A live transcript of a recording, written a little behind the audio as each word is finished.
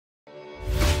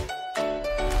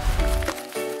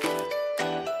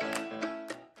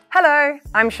Hello,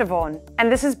 I'm Siobhan,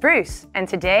 and this is Bruce, and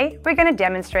today we're going to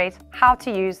demonstrate how to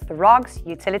use the ROG's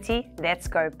Utility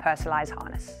LetzGo Personalised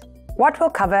harness. What we'll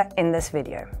cover in this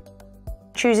video: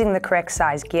 choosing the correct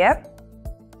size gear,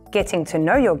 getting to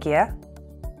know your gear,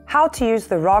 how to use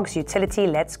the ROG's Utility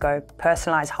LetzGo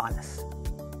Personalised harness,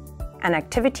 and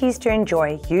activities to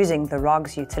enjoy using the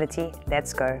ROG's Utility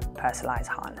LetzGo Personalised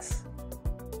harness.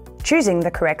 Choosing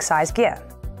the correct size gear.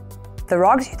 The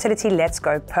ROG's Utility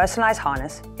LetzGo Personalised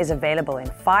harness is available in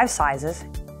 5 sizes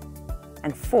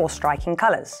and 4 striking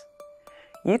colors.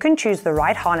 You can choose the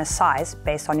right harness size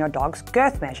based on your dog's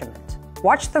girth measurement.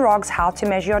 Watch the ROG's How to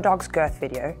Measure Your Dog's Girth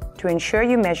video to ensure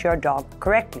you measure your dog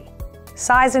correctly.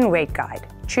 Size and weight guide.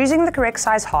 Choosing the correct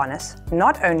size harness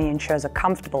not only ensures a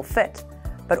comfortable fit,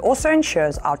 but also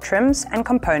ensures our trims and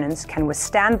components can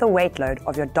withstand the weight load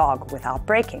of your dog without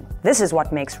breaking. This is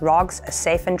what makes ROG's a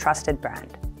safe and trusted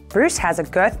brand. Bruce has a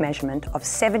girth measurement of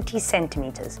 70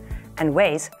 centimeters and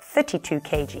weighs 32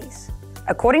 kgs.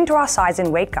 According to our size and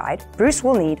weight guide, Bruce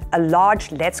will need a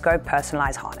large LetzGo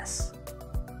Personalised harness.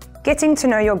 Getting to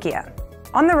know your gear.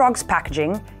 On the ROG's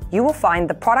packaging, you will find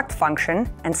the product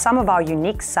function and some of our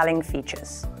unique selling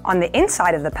features. On the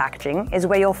inside of the packaging is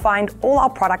where you'll find all our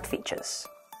product features.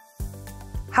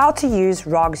 How to use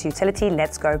ROG's Utility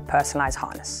LetzGo Personalised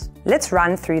harness. Let's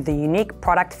run through the unique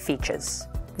product features.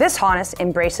 This harness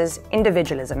embraces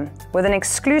individualism with an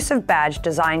exclusive badge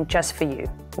designed just for you.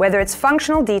 Whether it's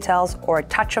functional details or a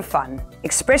touch of fun,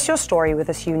 express your story with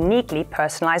this uniquely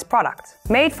personalized product.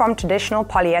 Made from traditional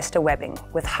polyester webbing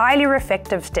with highly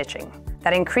reflective stitching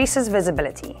that increases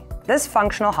visibility, this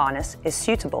functional harness is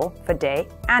suitable for day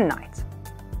and night.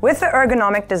 With the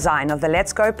ergonomic design of the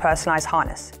LetzGo Personalised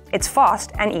harness, it's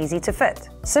fast and easy to fit.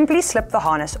 Simply slip the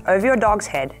harness over your dog's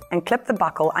head and clip the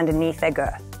buckle underneath their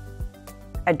girth.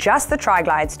 Adjust the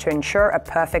tri-glides to ensure a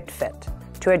perfect fit.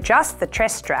 To adjust the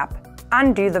chest strap,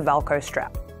 undo the Velcro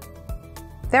strap.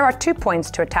 There are 2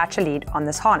 points to attach a lead on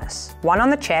this harness, one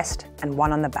on the chest and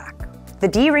one on the back. The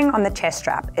D-ring on the chest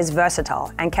strap is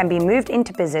versatile and can be moved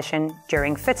into position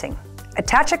during fitting.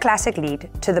 Attach a classic lead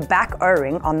to the back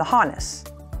O-ring on the harness.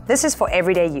 This is for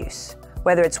everyday use,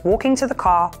 whether it's walking to the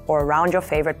car or around your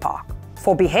favorite park.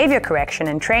 For behavior correction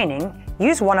and training,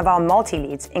 use one of our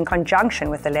multi-leads in conjunction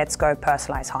with the LetzGo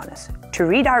Personalised harness to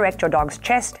redirect your dog's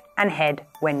chest and head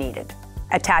when needed.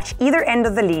 Attach either end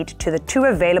of the lead to the 2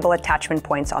 available attachment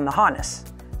points on the harness.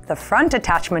 The front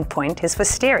attachment point is for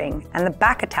steering and the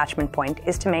back attachment point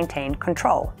is to maintain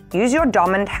control. Use your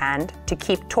dominant hand to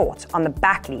keep taut on the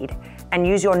back lead and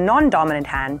use your non-dominant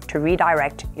hand to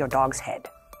redirect your dog's head.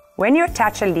 When you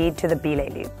attach a lead to the belay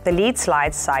loop, the lead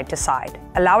slides side to side,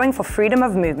 allowing for freedom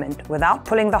of movement without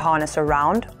pulling the harness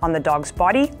around on the dog's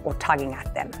body or tugging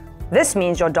at them. This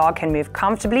means your dog can move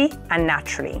comfortably and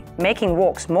naturally, making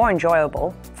walks more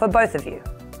enjoyable for both of you.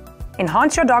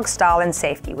 Enhance your dog's style and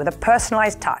safety with a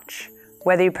personalized touch,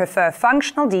 whether you prefer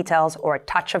functional details or a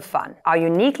touch of fun. Our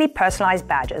uniquely personalized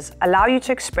badges allow you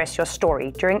to express your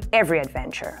story during every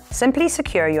adventure. Simply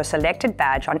secure your selected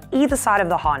badge on either side of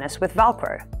the harness with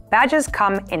Velcro. Badges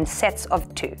come in sets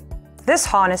of 2. This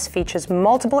harness features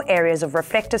multiple areas of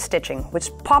reflective stitching which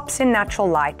pops in natural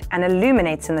light and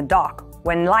illuminates in the dark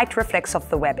when light reflects off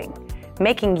the webbing,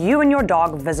 making you and your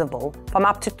dog visible from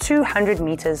up to 200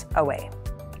 meters away.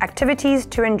 Activities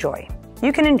to enjoy.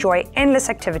 You can enjoy endless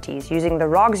activities using the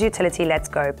ROG's Utility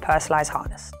LetzGo Personalised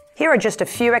harness. Here are just a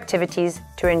few activities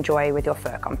to enjoy with your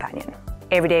fur companion.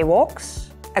 Everyday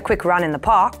walks, a quick run in the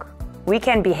park,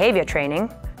 weekend behavior training,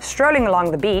 strolling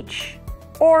along the beach,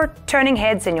 or turning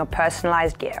heads in your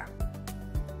personalized gear.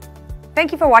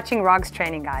 Thank you for watching ROG's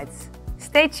training guides.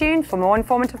 Stay tuned for more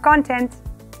informative content.